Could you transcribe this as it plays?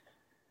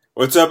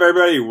What's up,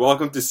 everybody?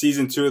 Welcome to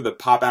Season 2 of the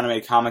Pop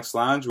Anime Comics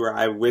Lounge, where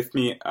I have with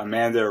me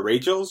Amanda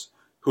Rachels,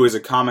 who is a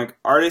comic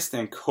artist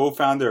and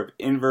co-founder of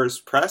Inverse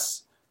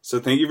Press. So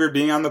thank you for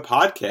being on the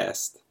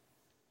podcast.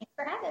 Thanks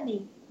for having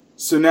me.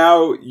 So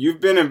now, you've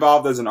been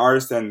involved as an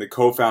artist and the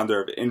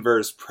co-founder of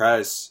Inverse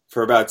Press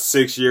for about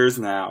 6 years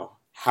now.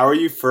 How were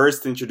you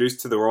first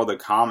introduced to the world of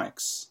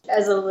comics?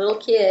 As a little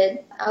kid,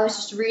 I was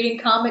just reading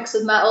comics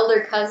with my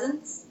older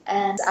cousins,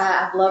 and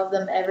I've loved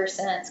them ever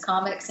since.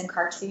 Comics and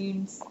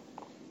cartoons.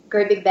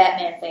 Great big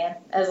Batman fan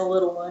as a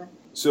little one.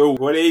 So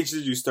what age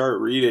did you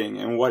start reading,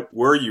 and what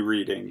were you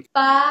reading?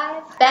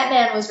 5.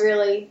 Batman was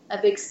really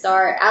a big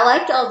start. I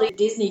liked all the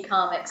Disney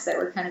comics that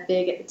were kind of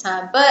big at the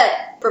time, but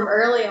from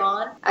early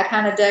on, I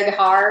kind of dug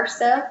horror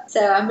stuff,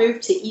 so I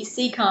moved to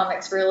EC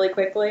Comics really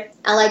quickly.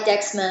 I liked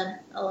X-Men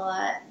a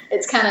lot.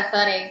 It's kind of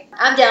funny.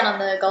 I'm down on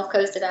the Gulf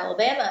Coast of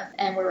Alabama,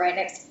 and we're right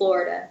next to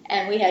Florida.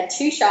 And we had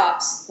 2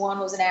 shops. One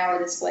was an hour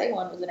this way,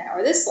 one was an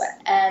hour this way.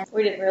 And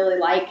we didn't really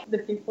like the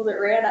people that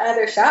ran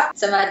either shop.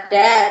 So my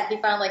dad,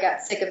 he finally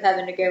got sick of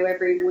having to go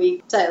every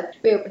week. So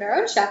we opened our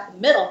own shop in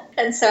the middle.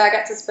 And so I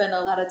got to spend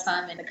a lot of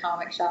time in the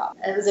comic shop.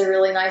 It was a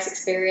really nice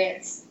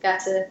experience.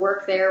 Got to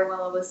work there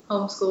while I was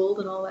homeschooled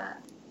and all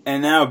that.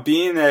 And now,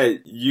 being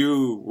that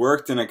you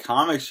worked in a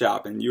comic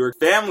shop and you were a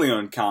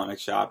family-owned comic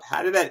shop,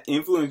 how did that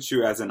influence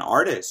you as an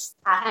artist?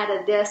 I had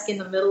a desk in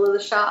the middle of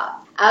the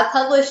shop. I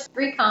published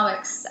 3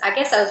 comics. I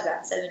guess I was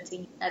about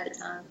 17 at the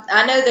time.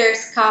 I know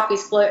there's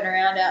copies floating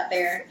around out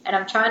there, and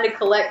I'm trying to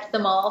collect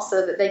them all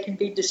so that they can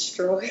be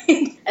destroyed.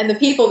 And the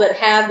people that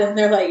have them,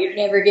 they're like, you're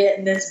never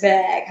getting this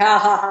back, ha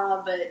ha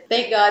ha. But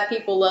thank God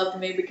people loved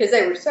me because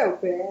they were so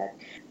bad.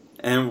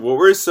 And what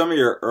were some of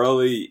your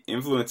early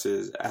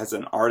influences as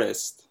an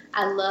artist?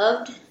 I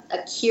loved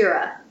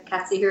Akira,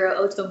 Katsuhiro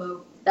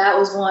Otomo. That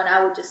was one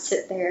I would just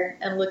sit there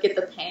and look at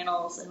the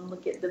panels and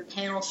look at the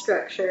panel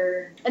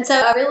structure. And so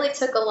I really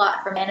took a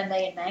lot from anime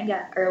and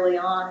manga early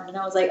on. And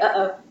I was like,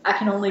 uh-oh, I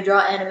can only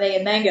draw anime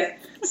and manga.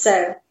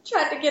 So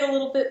tried to get a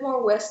little bit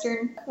more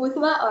Western with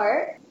my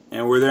art.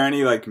 And were there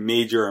any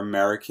major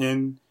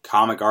American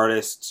comic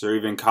artists or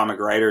even comic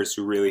writers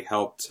who really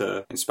helped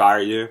to inspire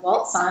you?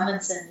 Walt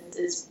Simonson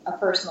is a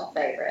personal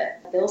favorite.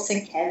 Bill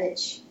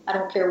Sienkiewicz. I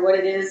don't care what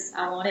it is,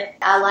 I want it.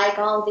 I like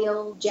all the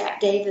old Jack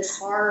Davis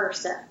horror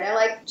stuff. I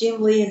like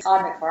Jim Lee and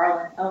Todd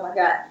McFarlane. Oh my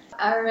God.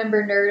 I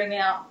remember nerding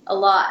out a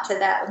lot to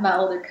that with my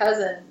older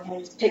cousin. We had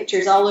his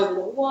pictures all over the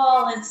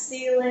wall and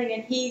ceiling,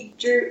 and he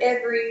drew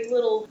every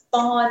little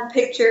Spawn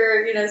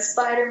picture,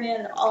 Spider-Man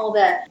and all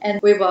that. And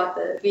we bought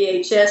the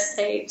VHS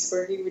tapes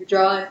where he would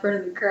draw in front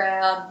of the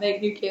crowd,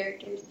 make new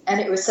characters.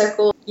 And it was so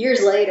cool.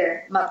 Years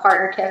later, my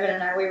partner Kevin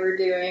and I, we were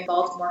doing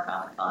Baltimore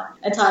Comic Con,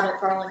 and Todd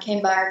McFarlane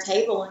came by our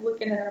table and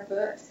looking at our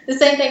books. The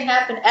same thing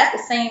happened at the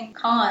same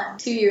con.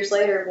 2 years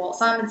later, Walt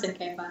Simonson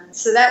came by.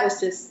 So that was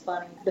just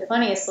funny. The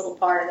funniest little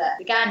part of that,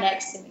 the guy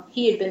next to me,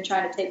 he had been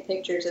trying to take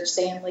pictures of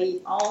Stan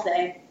Lee all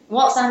day.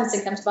 Walt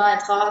Simonson comes by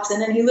and talks,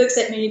 and then he looks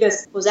at me and he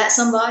goes, "Was that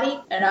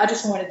somebody?" And I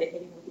just wanted to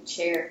hit him with a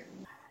chair.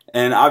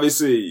 And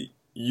obviously,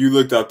 you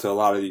looked up to a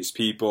lot of these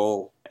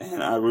people,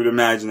 and I would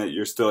imagine that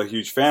you're still a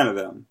huge fan of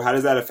them. How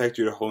does that affect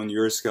you to hone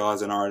your skill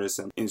as an artist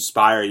and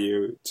inspire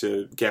you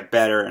to get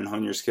better and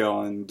hone your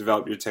skill and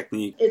develop your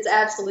technique? It's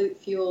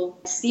absolute fuel.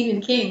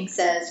 Stephen King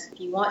says, if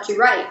you want to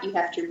write, you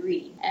have to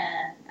read.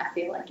 And I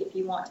feel like if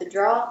you want to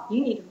draw,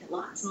 you need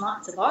lots and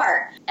lots of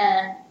art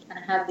and kind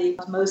of have the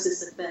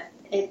osmosis effect.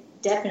 It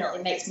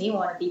definitely makes me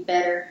want to be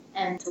better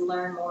and to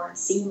learn more and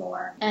see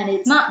more. And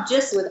it's not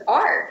just with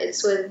art,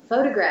 it's with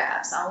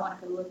photographs. I want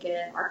to look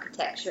at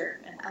architecture,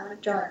 and I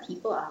like drawing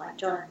people, I like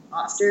drawing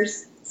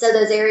monsters. So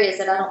those areas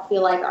that I don't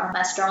feel like are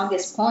my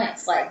strongest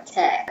points, like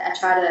tech, I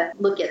try to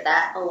look at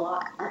that a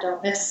lot. I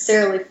don't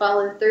necessarily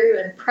follow through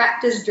and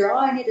practice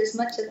drawing it as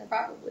much as I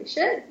probably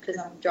should, because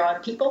I'm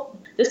drawing people.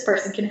 This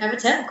person can have a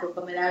tentacle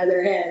coming out of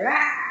their head.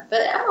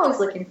 But I'm always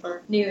looking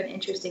for new and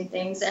interesting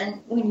things.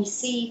 And when you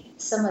see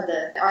some of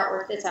the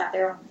artwork that's out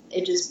there,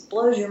 it just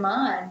blows your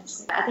mind.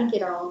 I think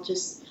it all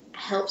just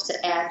helps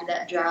to add to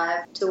that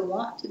drive to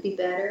want to be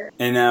better.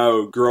 And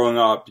now, growing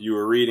up, you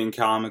were reading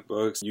comic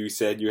books. You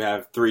said you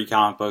have 3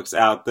 comic books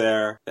out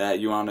there that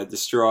you want to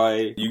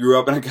destroy. You grew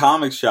up in a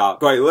comic shop,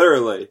 quite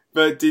literally.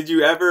 But did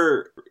you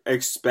ever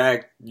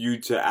expect you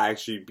to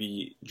actually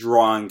be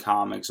drawing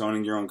comics,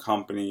 owning your own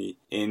company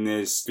in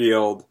this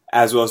field,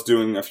 as well as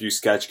doing a few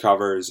sketch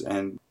covers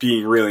and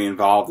being really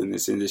involved in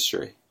this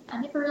industry? I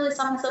never really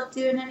saw myself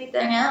doing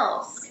anything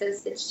else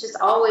because it's just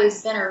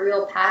always been a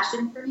real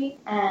passion for me.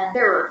 And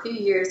there were a few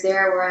years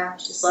there where I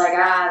was just like,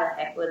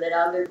 the heck with it,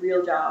 I'll do a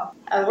real job.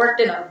 I worked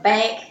in a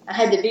bank. I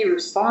had to be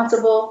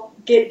responsible,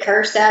 get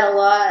cursed at a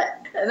lot,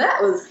 and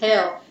that was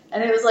hell.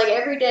 And it was like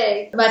every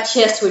day my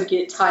chest would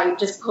get tight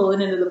just pulling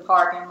into the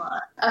parking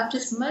lot. I'm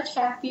just much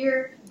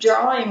happier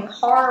drawing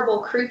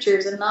horrible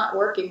creatures and not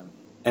working.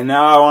 And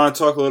now I want to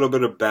talk a little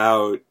bit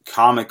about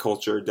comic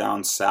culture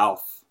down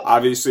south.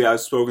 Obviously,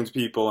 I've spoken to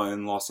people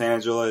in Los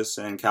Angeles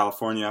and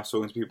California. I've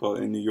spoken to people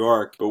in New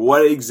York. But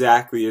what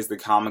exactly is the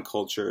comic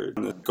culture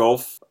in the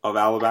Gulf of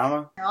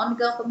Alabama? On the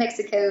Gulf of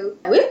Mexico,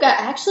 we've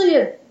got actually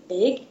a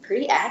big,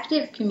 pretty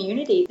active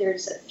community.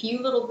 There's a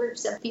few little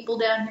groups of people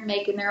down here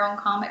making their own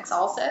comics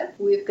also.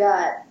 We've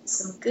got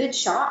some good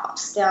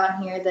shops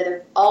down here that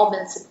have all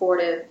been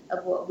supportive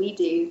of what we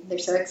do. They're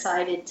so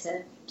excited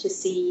to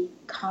see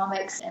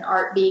comics and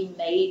art being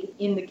made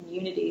in the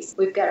communities.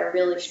 We've got a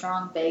really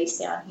strong base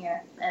down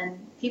here, and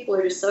people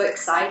are just so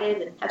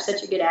excited and have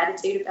such a good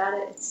attitude about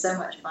it. It's so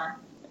much fun.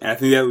 And I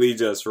think that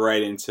leads us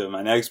right into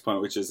my next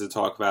point, which is to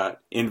talk about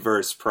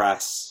Inverse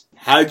Press.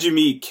 How'd you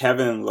meet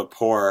Kevin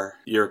Lepore,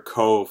 your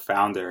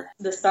co-founder?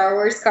 The Star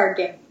Wars card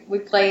game. We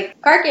played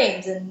card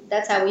games, and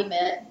that's how we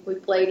met. We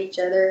played each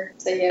other.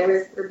 So yeah,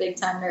 we're big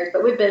time nerds.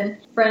 But we've been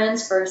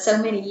friends for so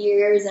many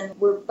years, and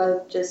we're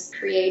both just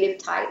creative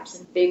types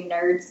and big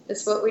nerds.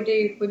 That's what we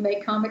do. We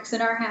make comics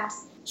in our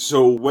house.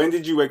 So when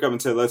did you wake up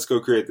and say, let's go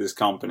create this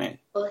company?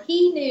 Well,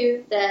 he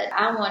knew that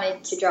I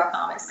wanted to draw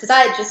comics because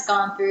I had just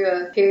gone through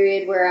a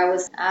period where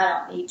I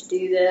don't need to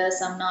do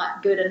this. I'm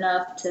not good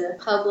enough to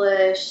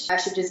publish. I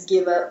should just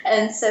give up.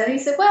 And so he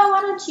said, well,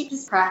 why don't you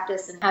just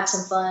practice and have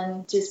some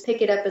fun? Just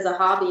pick it up as a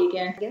hobby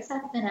again. I guess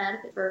I've been out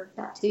of it for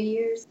about 2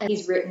 years. And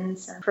he's written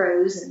some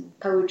prose and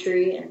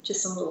poetry and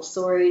just some little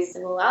stories. I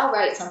said, well, I'll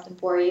write something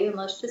for you and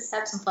let's just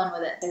have some fun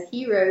with it. So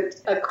he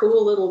wrote a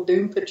cool little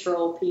Doom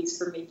Patrol piece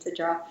for me to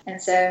draw.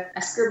 And so I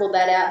scribbled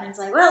that out and he was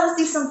like, well,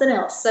 let's do something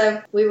else.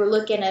 So we were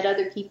looking at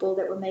other people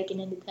that were making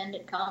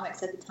independent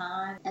comics at the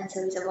time. And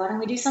so we said, why don't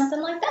we do something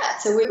like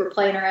that? So we were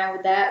playing around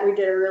with that. We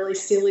did a really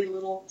silly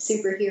little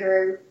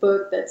superhero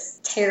book that's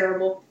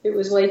terrible. It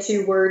was way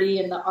too wordy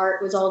and the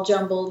art was all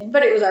jumbled.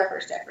 But it was our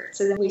first effort.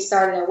 So then we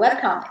started a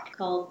webcomic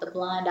called The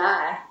Blind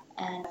Eye.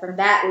 And from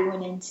that, we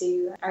went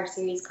into our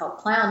series called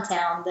Clown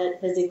Town that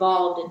has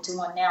evolved into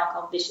one now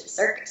called Vicious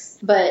Circus.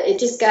 But it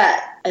just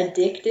got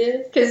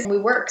addictive because we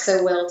work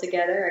so well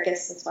together. I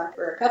guess that's why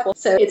we're a couple.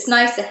 So it's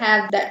nice to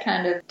have that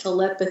kind of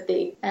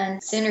telepathy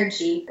and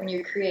synergy when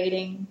you're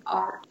creating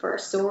art for a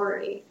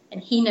story.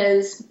 And he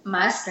knows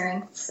my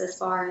strengths as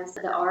far as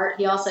the art.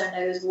 He also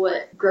knows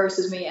what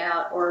grosses me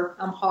out or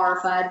I'm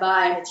horrified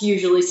by, and it's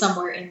usually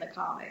somewhere in the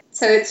comic.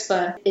 So it's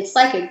fun. It's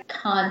like a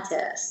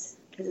contest.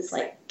 Because it's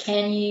like,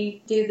 can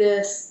you do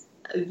this?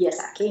 Yes,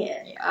 I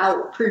can. I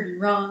will prove you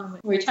wrong.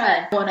 We try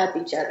and one-up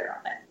each other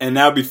on it. And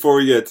now before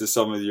we get to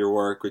some of your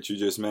work, which you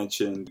just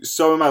mentioned,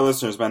 some of my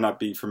listeners might not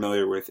be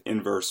familiar with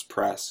Inverse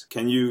Press.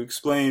 Can you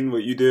explain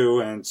what you do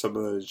and some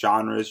of the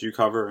genres you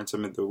cover and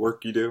some of the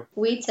work you do?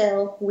 We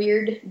tell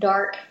weird,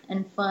 dark,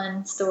 and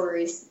fun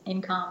stories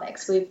in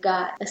comics. We've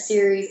got a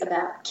series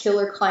about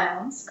killer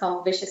clowns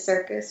called Vicious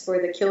Circus,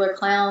 where the killer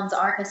clowns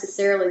aren't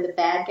necessarily the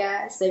bad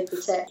guys. They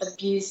protect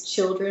abused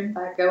children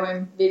by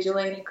going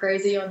vigilante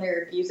crazy on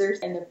their abusers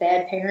and the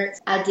bad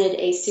parents. I did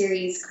a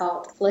series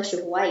called Flesh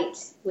of White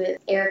with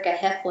Erica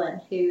Heflin,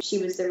 who she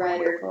was the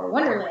writer for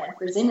Wonderland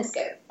for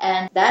Zenescope.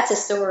 And that's a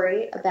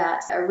story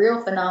about a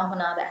real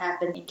phenomenon that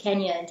happened in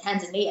Kenya and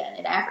Tanzania and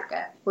in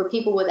Africa, where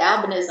people with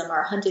albinism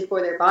are hunted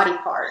for their body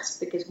parts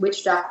because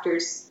witch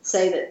doctors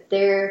say that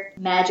they're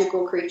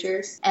magical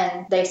creatures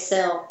and they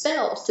sell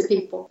spells to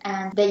people.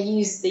 And they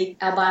use the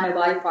albino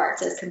body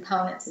parts as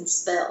components in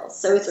spells.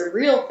 So it's a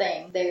real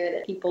thing there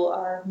that people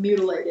are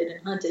mutilated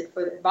and hunted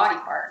for their body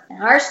parts.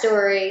 And our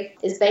story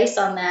is based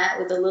on that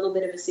with a little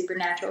bit of a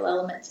supernatural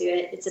element to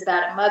it. It's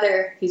about a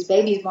mother whose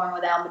baby's born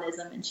with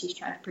albinism and she's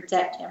trying to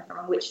protect him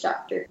from a witch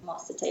doctor who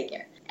wants to take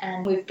him.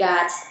 And we've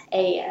got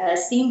a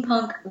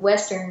steampunk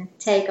western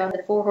take on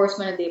the Four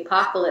Horsemen of the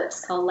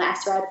Apocalypse called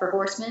Last Ride for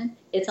Horsemen.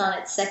 It's on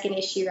its second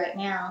issue right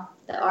now.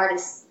 The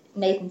artist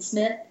Nathan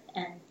Smith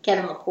and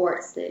Kevin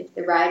Laporte's the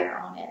writer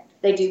on it.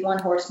 They do one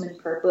horseman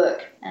per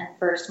book. And the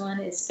first one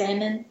is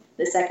Famine.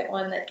 The second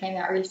one that came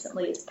out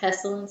recently is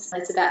Pestilence.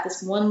 It's about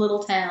this one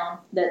little town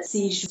that's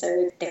sieged,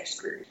 so they're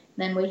screwed.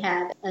 Then we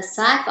have a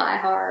sci-fi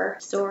horror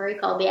story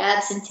called The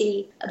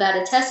Absentee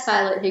about a test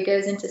pilot who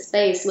goes into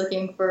space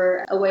looking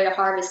for a way to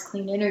harvest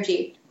clean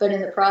energy. But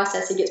in the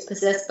process, he gets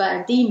possessed by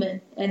a demon,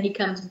 and he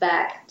comes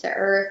back to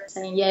Earth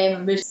saying, yay,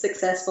 my mission's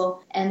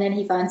successful. And then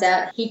he finds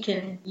out he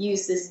can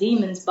use this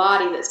demon's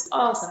body that's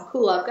awesome,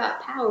 cool, I've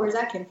got powers,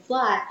 I can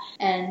fly.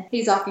 And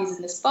he's off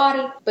using this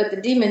body, but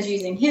the demon's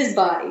using his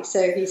body,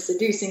 so he's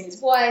seducing his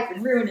wife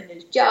and ruining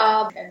his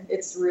job, and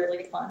it's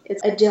really fun.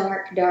 It's a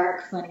dark,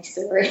 dark, funny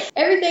story.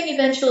 Everything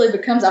eventually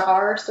becomes a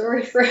horror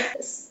story for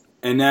us.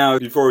 And now,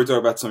 before we talk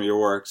about some of your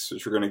works,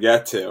 which we're going to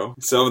get to,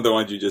 some of the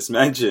ones you just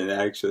mentioned,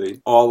 actually,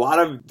 a lot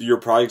of your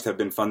projects have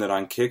been funded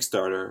on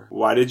Kickstarter.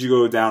 Why did you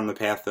go down the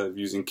path of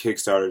using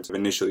Kickstarter to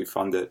initially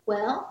fund it?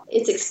 Well,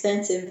 it's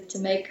expensive to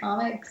make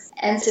comics.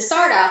 And to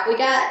start off, we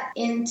got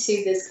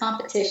into this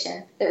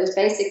competition that was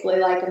basically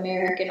like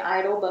American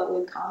Idol, but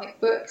with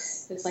comic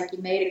books. It was like you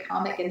made a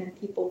comic and then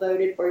people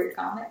voted for your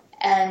comic.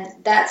 And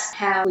that's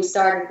how we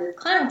started with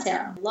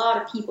Clowntown. A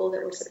lot of people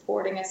that were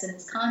supporting us in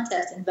this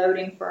contest and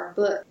voting for our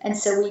book. And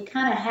so we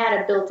kind of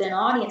had a built-in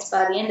audience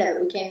by the end of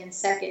it. We came in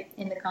second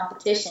in the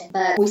competition.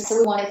 But we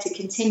still wanted to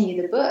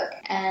continue the book.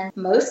 And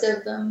most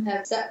of them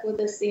have stuck with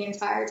us the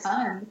entire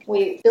time.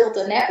 We built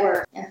a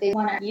network, and they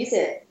want to use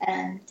it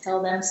and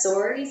tell them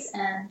stories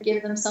and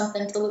give them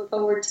something to look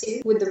forward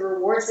to with the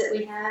rewards that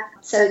we have.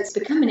 So it's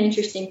become an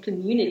interesting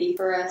community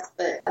for us,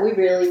 but we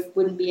really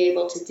wouldn't be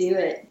able to do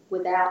it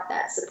without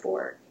that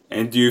support.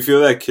 And do you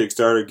feel that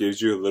Kickstarter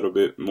gives you a little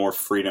bit more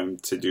freedom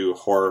to do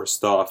horror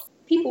stuff?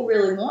 People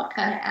really want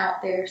kind of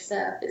out there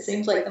stuff. It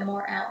seems like the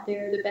more out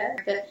there, the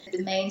better. But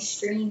the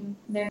mainstream,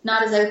 they're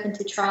not as open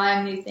to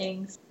trying new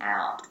things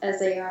out as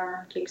they are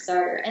on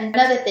Kickstarter. And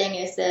another thing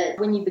is that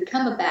when you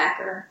become a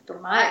backer,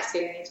 from my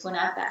experience, when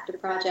I backed a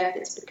project,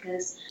 it's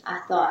because I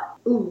thought,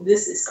 ooh,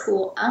 this is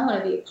cool. I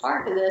want to be a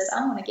part of this.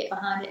 I want to get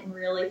behind it and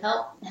really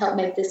help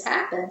make this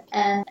happen.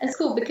 And it's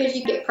cool because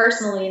you get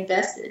personally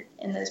invested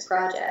in those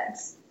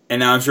projects. And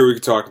now I'm sure we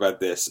could talk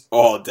about this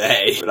all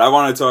day, but I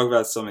want to talk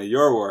about some of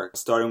your work,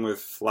 starting with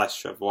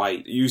Flesh of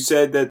White. You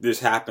said that this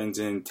happens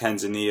in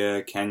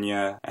Tanzania,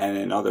 Kenya, and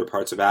in other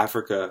parts of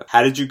Africa.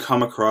 How did you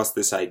come across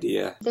this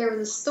idea? There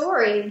was a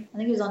story, I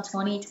think it was on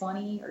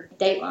 2020 or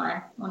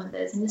Dateline, one of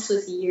those, and this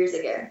was years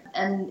ago.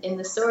 And in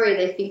the story,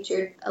 they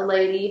featured a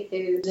lady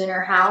who was in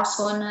her house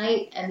one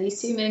night, and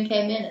these two men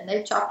came in and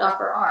they chopped off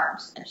her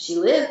arms. And she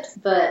lived,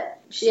 but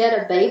she had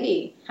a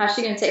baby. How's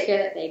she going to take care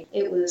of that baby?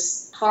 It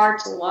was hard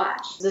to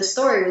watch. The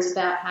story was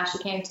about how she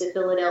came to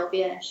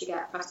Philadelphia and she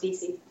got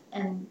prostheses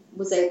and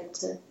was able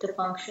to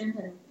function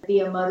and be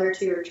a mother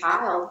to her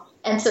child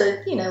and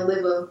to,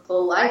 live a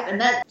full life.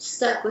 And that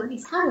stuck with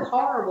me. How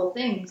horrible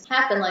things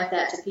happen like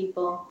that to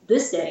people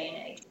this day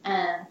and age.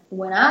 And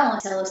when I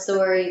want to tell a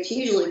story, it's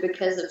usually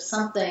because of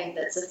something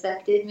that's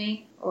affected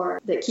me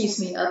or that keeps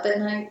me up at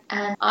night.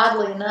 And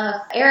oddly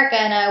enough, Erica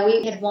and I,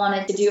 we had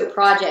wanted to do a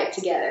project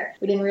together.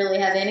 We didn't really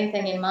have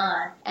anything in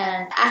mind.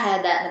 And I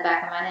had that in the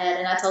back of my head.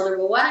 And I told her,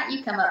 well, why don't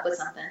you come up with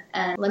something?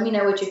 And let me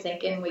know what you're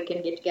thinking. We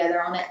can get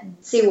together on it and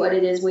see what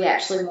it is we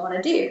actually want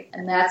to do.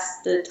 And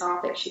that's the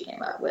topic she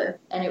came up with.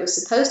 And it was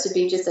supposed to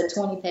be just a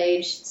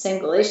 20-page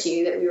single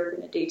issue that we were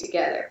going to do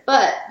together.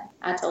 But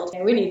I told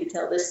her, we need to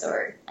tell this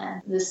story.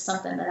 And this is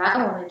something that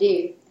I want to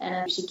do.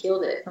 And she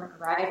killed it from a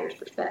writer's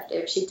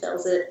perspective. She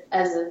tells it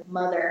as a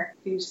mother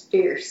who's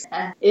fierce.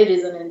 And it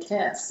is an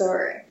intense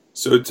story.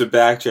 So to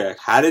backtrack,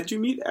 how did you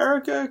meet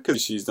Erica?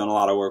 Because she's done a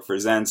lot of work for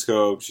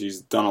Zenscope.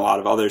 She's done a lot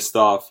of other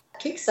stuff.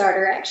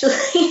 Kickstarter,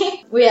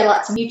 actually. We had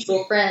lots of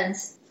mutual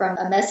friends from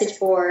a message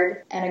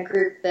board and a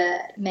group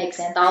that makes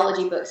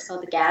anthology books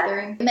called The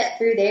Gathering. We met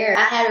through there.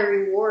 I had a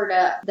reward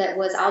up that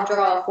was, I'll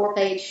draw a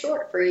 4-page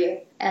short for you.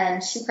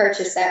 And she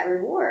purchased that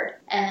reward.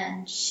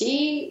 And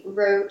she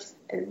wrote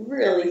a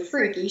really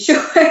freaky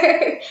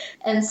short.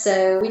 And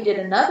so we did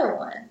another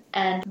one.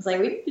 And I was like,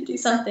 we need to do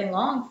something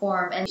long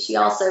form. And she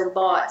also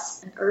bought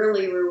an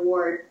early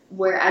reward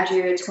where I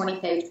drew a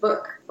 20-page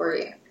book for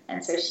you.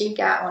 And so she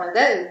got one of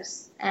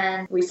those.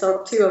 And we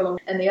sold 2 of them.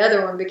 And the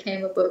other one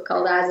became a book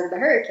called Eyes of the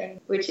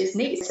Hurricane, which is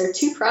neat. So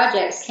 2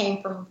 projects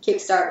came from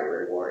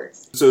Kickstarter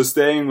rewards. So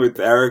staying with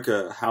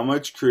Erica, how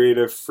much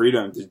creative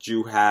freedom did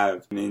you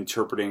have in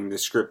interpreting the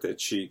script that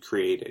she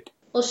created?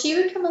 Well, she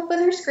would come up with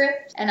her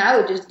script, and I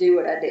would just do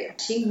what I do.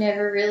 She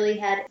never really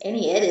had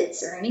any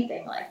edits or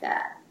anything like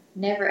that.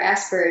 Never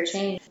asked for a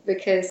change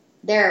because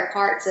there are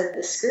parts of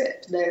the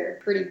script that are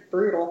pretty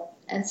brutal.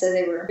 And so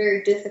they were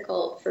very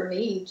difficult for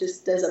me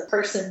just as a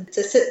person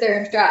to sit there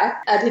and try.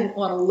 I didn't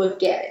want to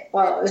look at it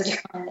while I was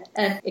drawing it.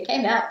 And it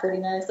came out pretty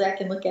nicely. I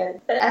can look at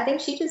it. But I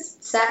think she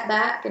just sat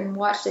back and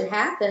watched it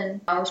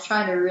happen. I was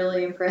trying to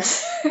really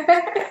impress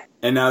her.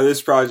 And now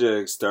this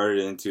project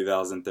started in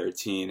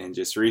 2013 and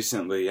just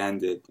recently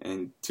ended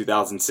in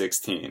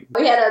 2016.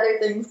 We had other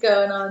things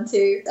going on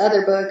too,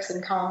 other books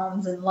and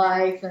cons and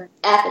life. And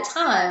at the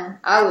time,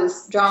 I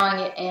was drawing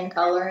it and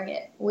coloring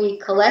it. We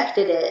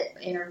collected it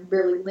in a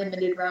really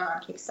limited run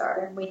on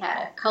Kickstarter. And we had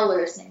a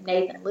colorist named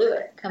Nathan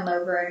Lewitt come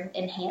over and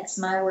enhance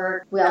my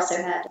work. We also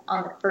had,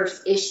 on the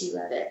first issue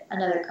of it,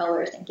 another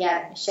colorist named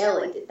Gavin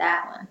Michelli did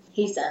that one.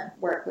 He's done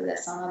work with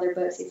us on other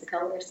books. He's a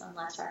colorist on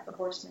Last Ride for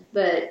Horsemen.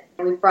 But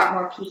we brought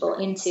more people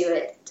into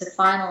it to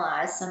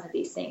finalize some of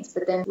these things.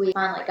 But then we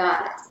finally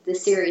got the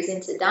series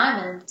into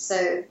Diamond,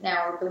 so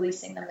now we're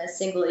releasing them as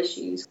single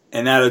issues.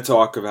 And now to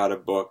talk about a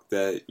book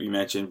that we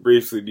mentioned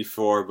briefly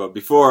before, but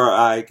before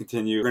I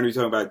continue, we're going to be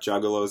talking about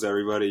Juggalos,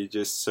 everybody,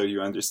 just so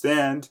you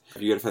understand.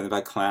 If you get offended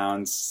by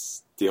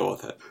clowns, deal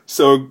with it.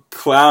 So,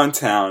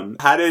 Clowntown,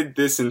 how did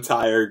this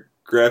entire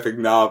graphic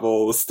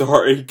novel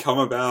story come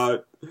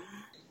about?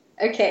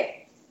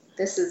 Okay,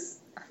 this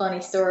is a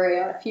funny story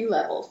on a few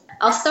levels.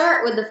 I'll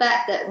start with the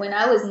fact that when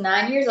I was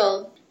 9 years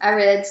old, I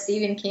read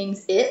Stephen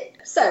King's It.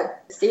 So,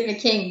 Stephen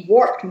King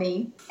warped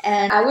me,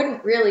 and I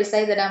wouldn't really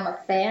say that I'm a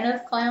fan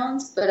of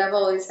clowns, but I've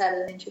always had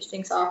an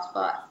interesting soft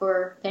spot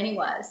for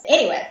Pennywise.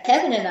 Anyway,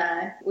 Kevin and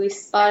I, we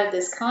spotted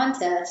this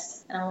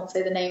contest, and I won't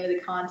say the name of the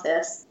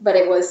contest, but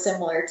it was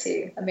similar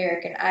to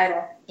American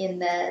Idol in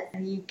that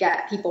you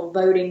got people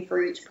voting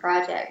for each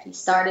project. You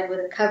started with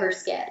a cover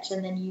sketch,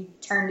 and then you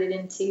turned it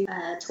into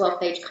a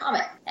 12-page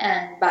comic,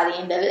 and by the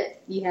end of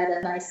it, you had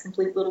a nice,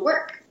 complete little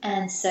work.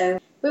 And so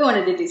we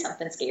wanted to do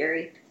something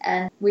scary,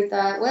 and we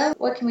thought, well,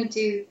 what can we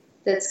do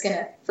that's going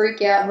to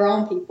freak out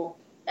grown people?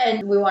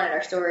 And we wanted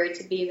our story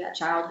to be about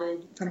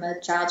childhood from a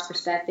child's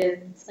perspective.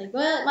 And it's like,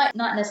 well, it might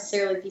not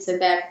necessarily be so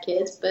bad for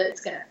kids, but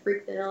it's going to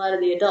freak the hell out of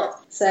the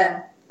adults.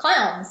 So,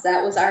 clowns,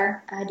 that was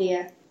our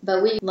idea.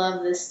 But we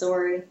love this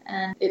story,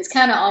 and it's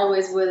kind of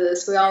always with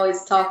us. We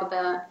always talk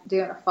about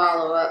doing a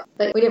follow-up,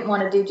 but we didn't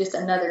want to do just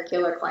another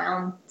killer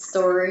clown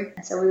story,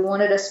 and so we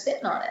wanted a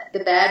spin on it.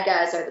 The bad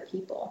guys are the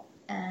people,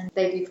 and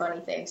they do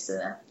funny things to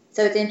them.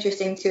 So it's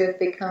interesting to have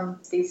become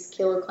these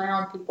killer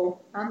clown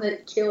people. I'm the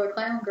killer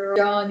clown girl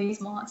drawing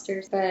these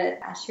monsters, but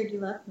I sure do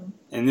love them.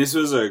 And this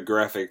was a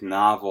graphic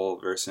novel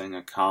versus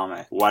a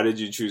comic. Why did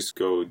you choose to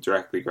go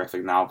directly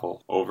graphic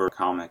novel over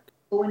comic?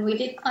 When we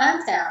did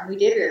Clowntown, we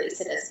did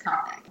release it as a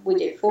comic. We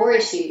did 4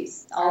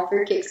 issues, all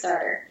through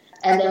Kickstarter,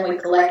 and then we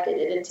collected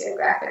it into a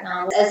graphic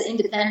novel. As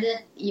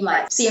independent, you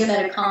might see them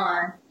at a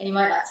con, and you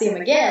might not see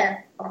them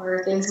again,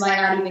 or things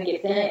might not even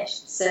get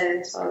finished. So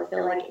that's why we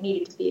feel like it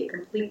needed to be a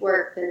complete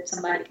work that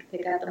somebody could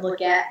pick up and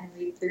look at and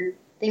read through.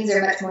 Things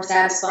are much more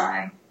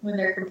satisfying when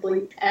they're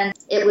complete. And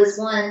it was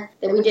one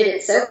that we did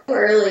it so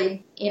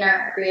early in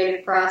our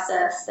creative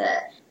process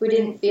that we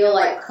didn't feel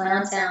like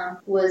Clowntown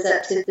was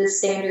up to the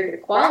standard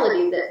of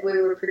quality that we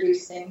were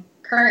producing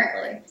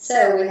currently.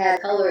 So we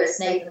had colorist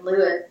Nathan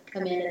Lewitt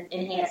come in and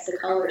enhance the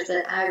colors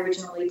that I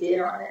originally did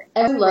on it.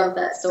 And we love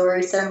that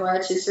story so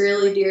much. It's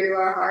really dear to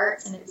our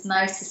hearts, and it's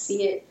nice to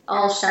see it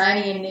all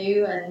shiny and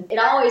new, and it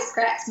always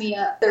cracks me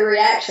up, the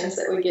reactions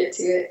that we get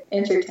to it.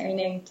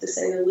 Entertaining, to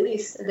say the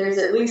least. There's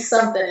at least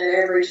something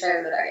at every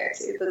show that I go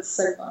to that's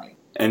so funny.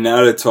 And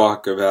now to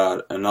talk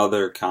about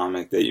another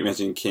comic that you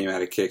mentioned came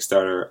out of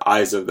Kickstarter,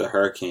 Eyes of the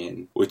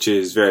Hurricane, which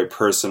is very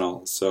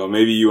personal. So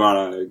maybe you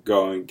want to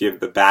go and give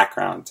the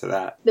background to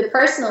that. The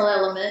personal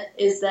element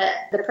is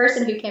that the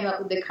person who came up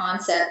with the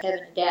concept,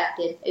 Kevin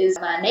Adapted, is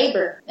my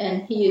neighbor,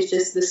 and he is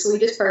just the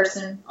sweetest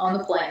person on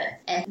the planet.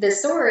 And the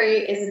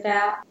story is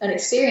about an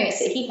experience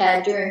that he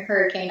had during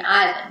Hurricane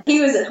Ivan. He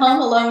was at home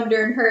alone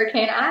during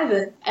Hurricane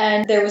Ivan,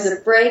 and there was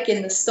a break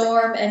in the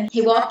storm, and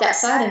he walked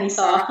outside and he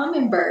saw a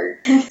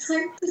hummingbird. It's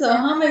like, there's a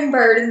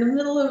hummingbird in the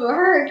middle of a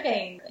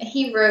hurricane.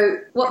 He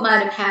wrote what might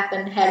have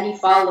happened had he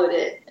followed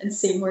it and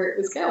seen where it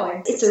was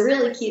going. It's a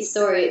really cute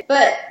story,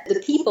 but the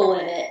people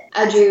in it,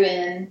 I drew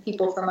in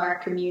people from our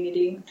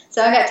community.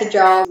 So I got to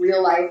draw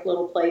real life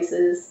little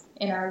places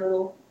in our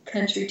little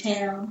country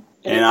town.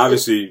 And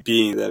obviously,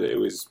 being that it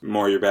was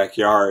more your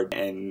backyard,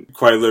 and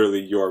quite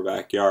literally your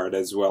backyard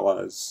as well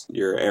as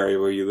your area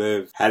where you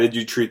live, how did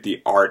you treat the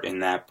art in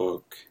that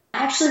book?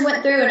 I actually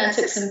went through and I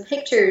took some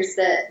pictures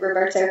that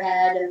Roberto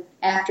had of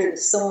after the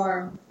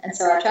storm, and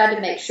so I tried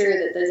to make sure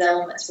that those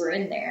elements were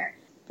in there.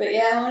 But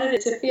yeah, I wanted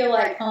it to feel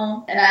like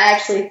home, and I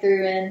actually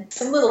threw in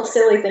some little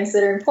silly things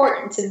that are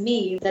important to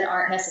me that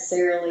aren't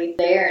necessarily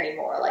there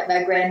anymore, like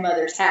my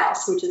grandmother's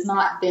house, which has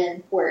not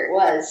been where it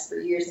was for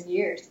years and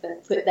years,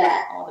 but put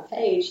that on the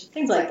page,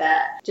 things like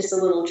that. Just a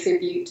little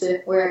tribute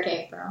to where I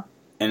came from.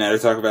 And now to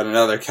talk about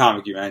another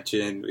comic you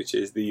mentioned, which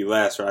is The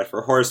Last Ride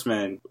for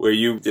Horsemen, where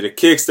you did a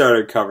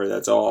Kickstarter cover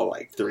that's all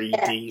like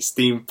 3D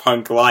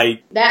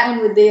steampunk-like. That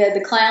one with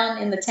the clown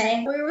in the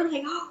tank. We were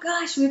like, oh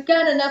gosh, we've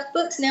got enough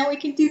books now, we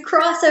can do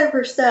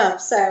crossover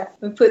stuff. So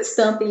we put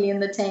Stumpy in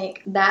the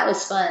tank. That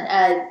was fun.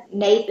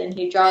 Nathan,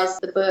 who draws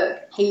the book,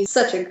 he's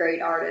such a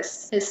great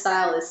artist. His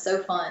style is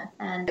so fun,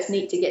 and it's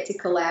neat to get to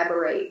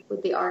collaborate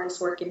with the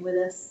artists working with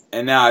us.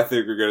 And now I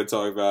think we're going to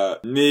talk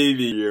about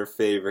maybe your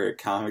favorite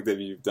comic that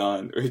you've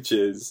done, which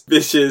is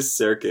Vicious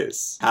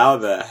Circus. How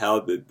the hell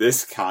did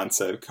this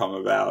concept come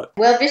about?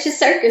 Well, Vicious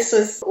Circus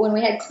was when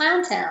we had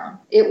Clowntown.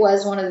 It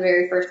was one of the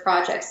very first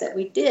projects that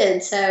we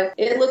did, so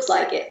it looks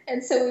like it.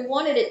 And so we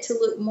wanted it to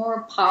look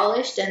more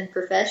polished and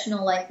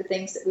professional like the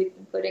things that we've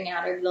been putting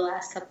out over the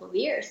last couple of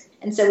years.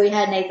 And so we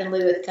had Nathan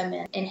Lewitt come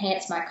in,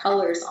 enhance my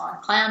colors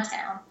on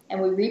Clowntown.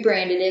 And we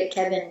rebranded it.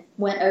 Kevin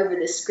went over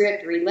the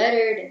script,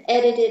 relettered and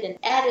edited and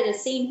added a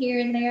scene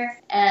here and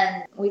there.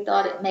 And we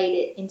thought it made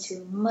it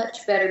into a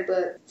much better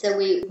book. So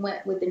we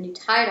went with the new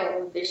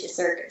title of Vicious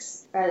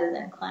Circus rather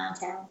than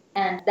Clowntown.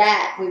 And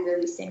that we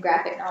released in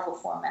graphic novel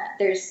format.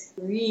 There's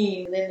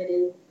 3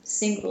 limited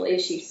single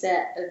issue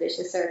set of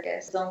Vicious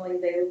Circus. It's only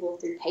available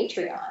through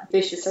Patreon.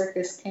 Vicious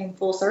Circus came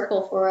full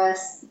circle for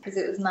us because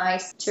it was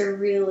nice to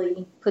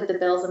really put the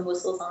bells and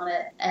whistles on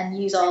it and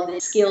use all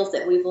the skills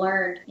that we've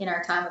learned in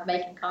our time of of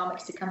making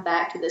comics to come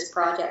back to this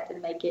project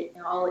and make it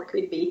all it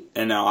could be.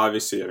 And now,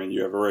 obviously, I mean,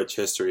 you have a rich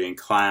history in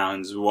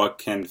clowns. What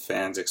can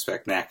fans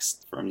expect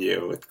next from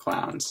you with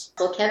clowns?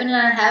 Well, Kevin and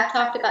I have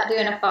talked about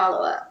doing a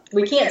follow-up.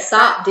 We can't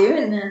stop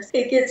doing this.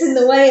 It gets in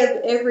the way of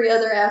every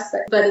other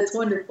aspect, but it's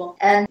wonderful.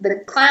 And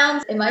the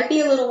clowns, it might be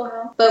a little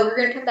while, but we're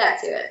going to come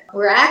back to it.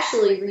 We're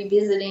actually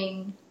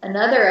revisiting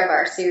another of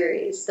our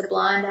series, The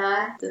Blind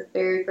Eye, the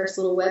very first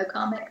little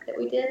webcomic that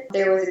we did.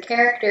 There was a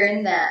character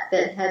in that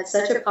had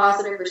such a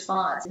positive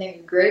response.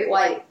 Named Great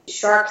White,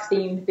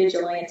 shark-themed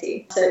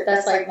vigilante. So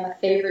that's like my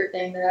favorite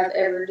thing that I've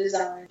ever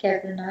designed.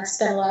 Kevin and I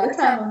spent a lot of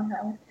time on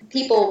that one.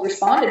 People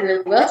responded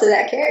really well to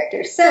that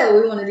character, so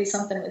we want to do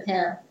something with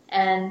him.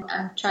 And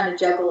I'm trying to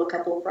juggle a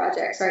couple of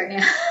projects right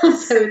now.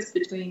 So it's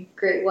between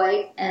Great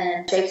White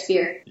and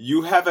Shakespeare.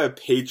 You have a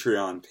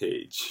Patreon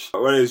page.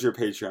 What is your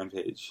Patreon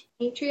page?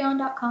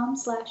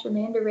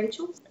 Patreon.com/Amanda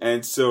Rachels.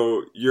 And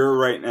so you're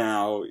right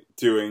now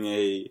doing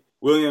a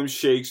William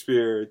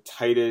Shakespeare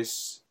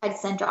Titus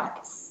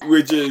Andronicus,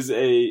 which is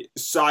a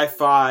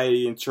sci-fi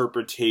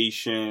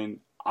interpretation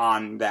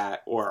on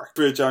that work,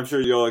 which I'm sure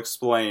you'll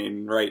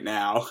explain right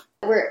now.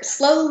 We're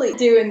slowly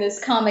doing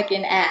this comic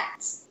in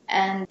acts.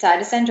 And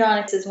Titus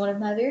Andronicus is one of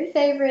my very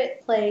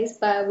favorite plays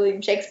by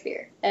William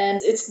Shakespeare. And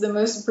it's the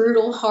most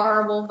brutal,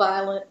 horrible,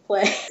 violent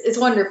play. It's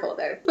wonderful,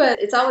 though. But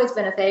it's always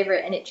been a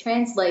favorite, and it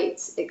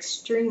translates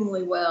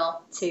extremely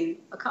well to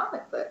a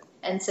comic book.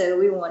 And so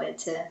we wanted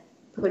to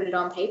put it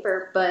on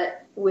paper,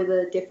 but with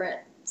a different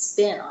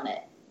spin on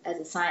it as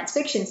a science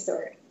fiction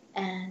story.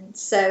 And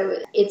so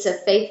it's a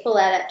faithful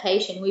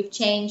adaptation. We've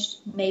changed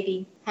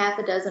maybe half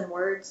a dozen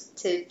words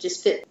to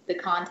just fit the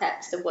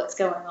context of what's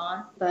going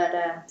on. But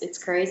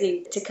it's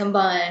crazy to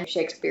combine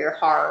Shakespeare,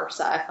 horror,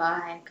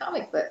 sci-fi, and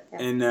comic book.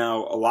 And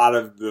now a lot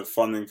of the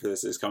funding for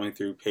this is coming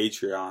through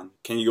Patreon.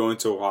 Can you go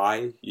into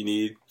why you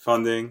need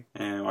funding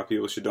and why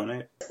people should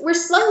donate? We're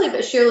slowly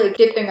but surely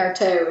dipping our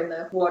toe in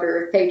the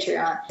water of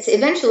Patreon. It's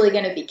eventually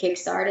going to be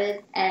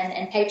kickstarted,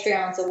 and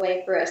Patreon's a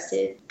way for us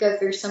to go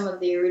through some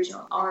of the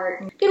original art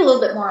and get a little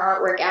bit more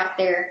artwork out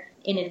there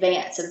in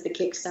advance of the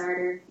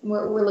Kickstarter.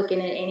 We're looking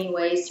at any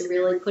ways to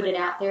really put it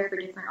out there for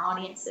different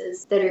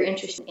audiences that are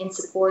interested in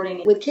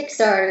supporting it. With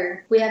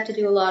Kickstarter, we have to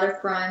do a lot of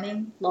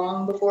priming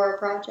long before a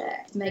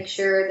project to make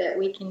sure that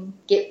we can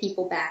get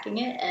people backing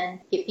it and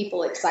get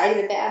people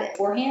excited about it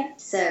beforehand.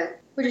 So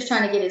we're just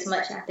trying to get as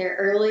much out there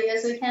early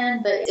as we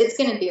can, but it's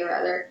going to be a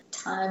rather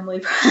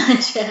timely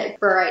project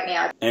for right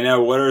now. And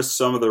now, what are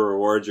some of the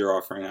rewards you're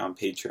offering on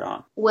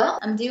Patreon? Well,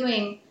 I'm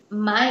doing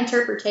my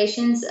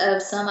interpretations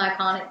of some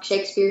iconic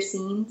Shakespeare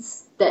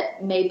scenes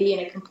that may be in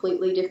a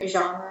completely different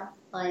genre.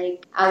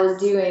 Like, I was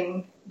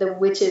doing the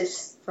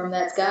witches from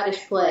that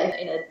Scottish play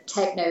in a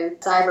techno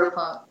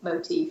cyberpunk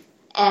motif.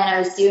 And I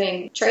was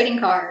doing trading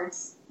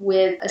cards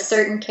with a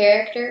certain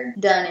character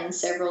done in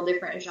several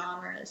different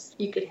genres.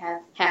 You could have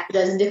half a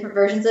dozen different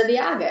versions of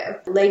Iago.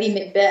 Lady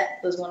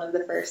Macbeth was one of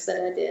the first that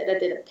I did. I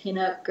did a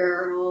pinup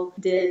girl,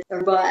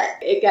 but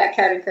it got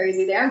kind of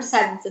crazy there. I'm just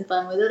having some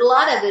fun with it. A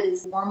lot of it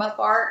is warm-up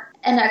art,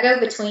 and I go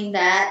between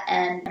that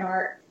and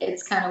art.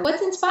 It's kind of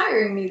what's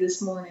inspiring me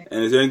this morning.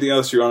 And is there anything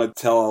else you want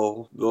to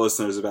tell the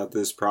listeners about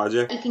this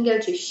project? You can go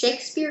to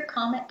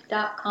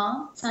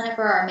shakespearecomic.com, sign up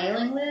for our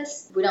mailing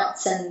list. We don't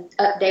send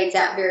updates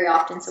out very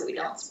often, so we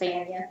don't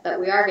spam you.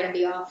 But we are going to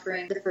be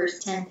offering the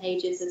first 10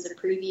 pages as a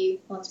preview.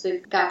 Once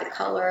we've got the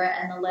color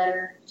and the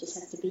letter, it just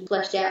has to be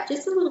fleshed out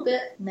just a little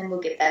bit, and then we'll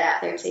get that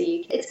out there to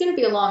you. It's going to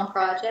be a long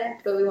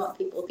project, but we want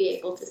people to be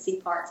able to see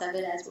parts of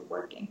it as we're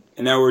working.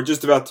 And now we're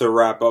just about to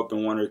wrap up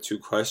in one or two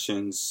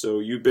questions. So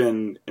you've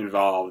been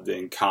involved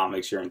in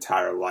comics your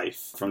entire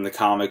life, from the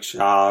comic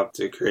shop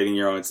to creating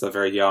your own stuff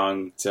very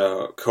young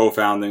to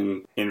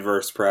co-founding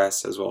Inverse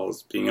Press, as well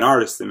as being an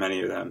artist in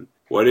many of them.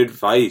 What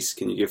advice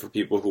can you give for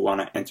people who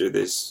want to enter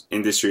this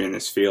industry in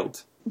this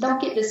field?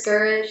 Don't get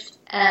discouraged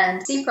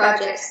and see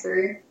projects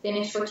through.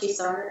 Finish what you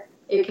start.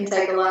 It can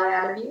take a lot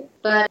out of you,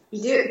 but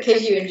you do it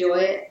because you enjoy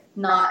it,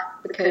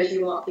 not because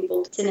you want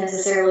people to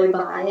necessarily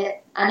buy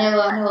it. I know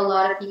a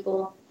lot of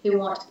people who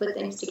want to put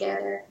things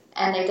together,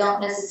 and they don't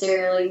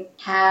necessarily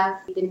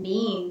have the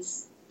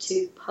means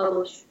to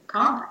publish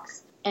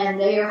comics. And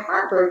they are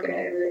heartbroken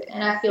over it.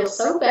 And I feel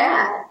so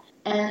bad.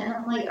 And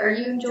I'm like, are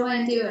you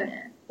enjoying doing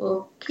it?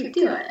 Well, keep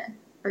doing it.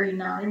 Are you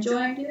not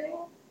enjoying doing it?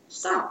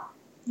 Stop.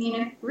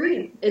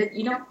 Read.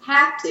 You don't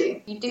have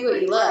to. You do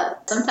what you love.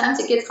 Sometimes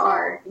it gets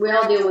hard. We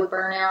all deal with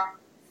burnout.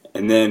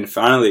 And then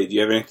finally, do you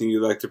have anything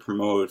you'd like to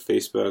promote?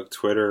 Facebook,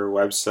 Twitter,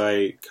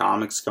 website,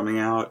 comics coming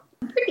out?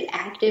 I'm pretty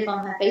active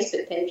on my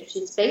Facebook page, which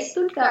is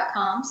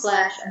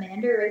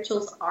facebook.com/Amanda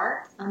Rachels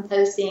Art. I'm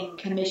posting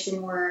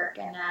commission work,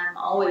 and I'm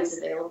always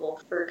available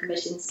for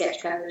commission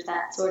sketch covers,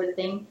 that sort of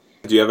thing.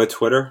 Do you have a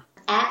Twitter?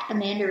 At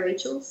Amanda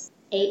Rachels,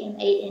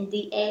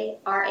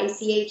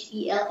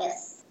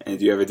 AmandaRachels. And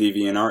do you have a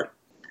DeviantArt?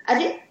 I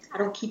do. I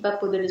don't keep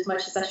up with it as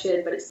much as I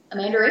should, but it's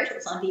Amanda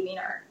Rachels on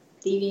DeviantArt.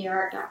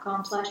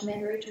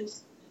 DeviantArt.com/Amanda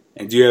Rachels.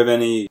 And do you have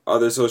any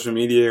other social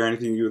media or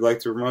anything you would like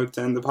to promote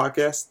to end the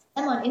podcast?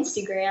 I'm on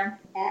Instagram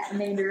at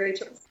Amanda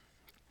Rachels.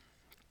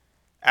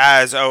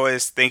 As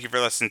always, thank you for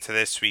listening to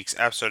this week's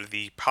episode of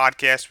the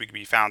podcast. We can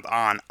be found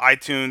on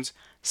iTunes,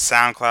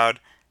 SoundCloud,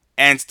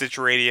 and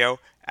Stitcher Radio,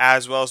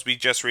 as well as we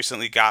just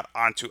recently got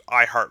onto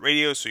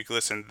iHeartRadio, so you can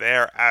listen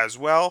there as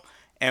well.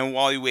 And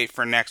while you wait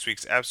for next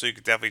week's episode, you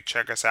can definitely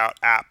check us out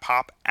at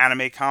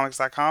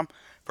popanimecomics.com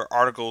for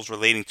articles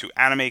relating to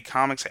anime,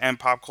 comics, and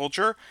pop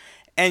culture.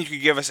 And you can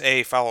give us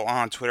a follow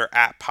on Twitter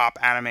at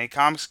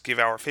popanimecomics. Give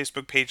our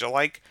Facebook page a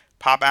like,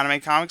 Pop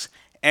Anime Comics.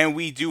 And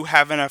we do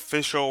have an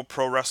official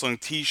pro wrestling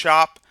tee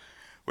shop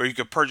where you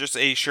can purchase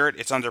a shirt.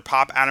 It's under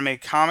Pop Anime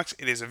Comics.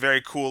 It is a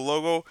very cool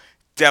logo.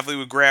 Definitely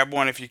would grab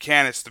one if you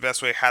can. It's the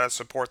best way how to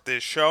support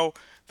this show,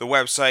 the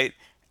website,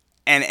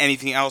 and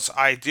anything else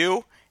I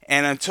do.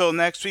 And until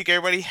next week,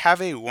 everybody,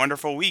 have a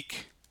wonderful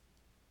week.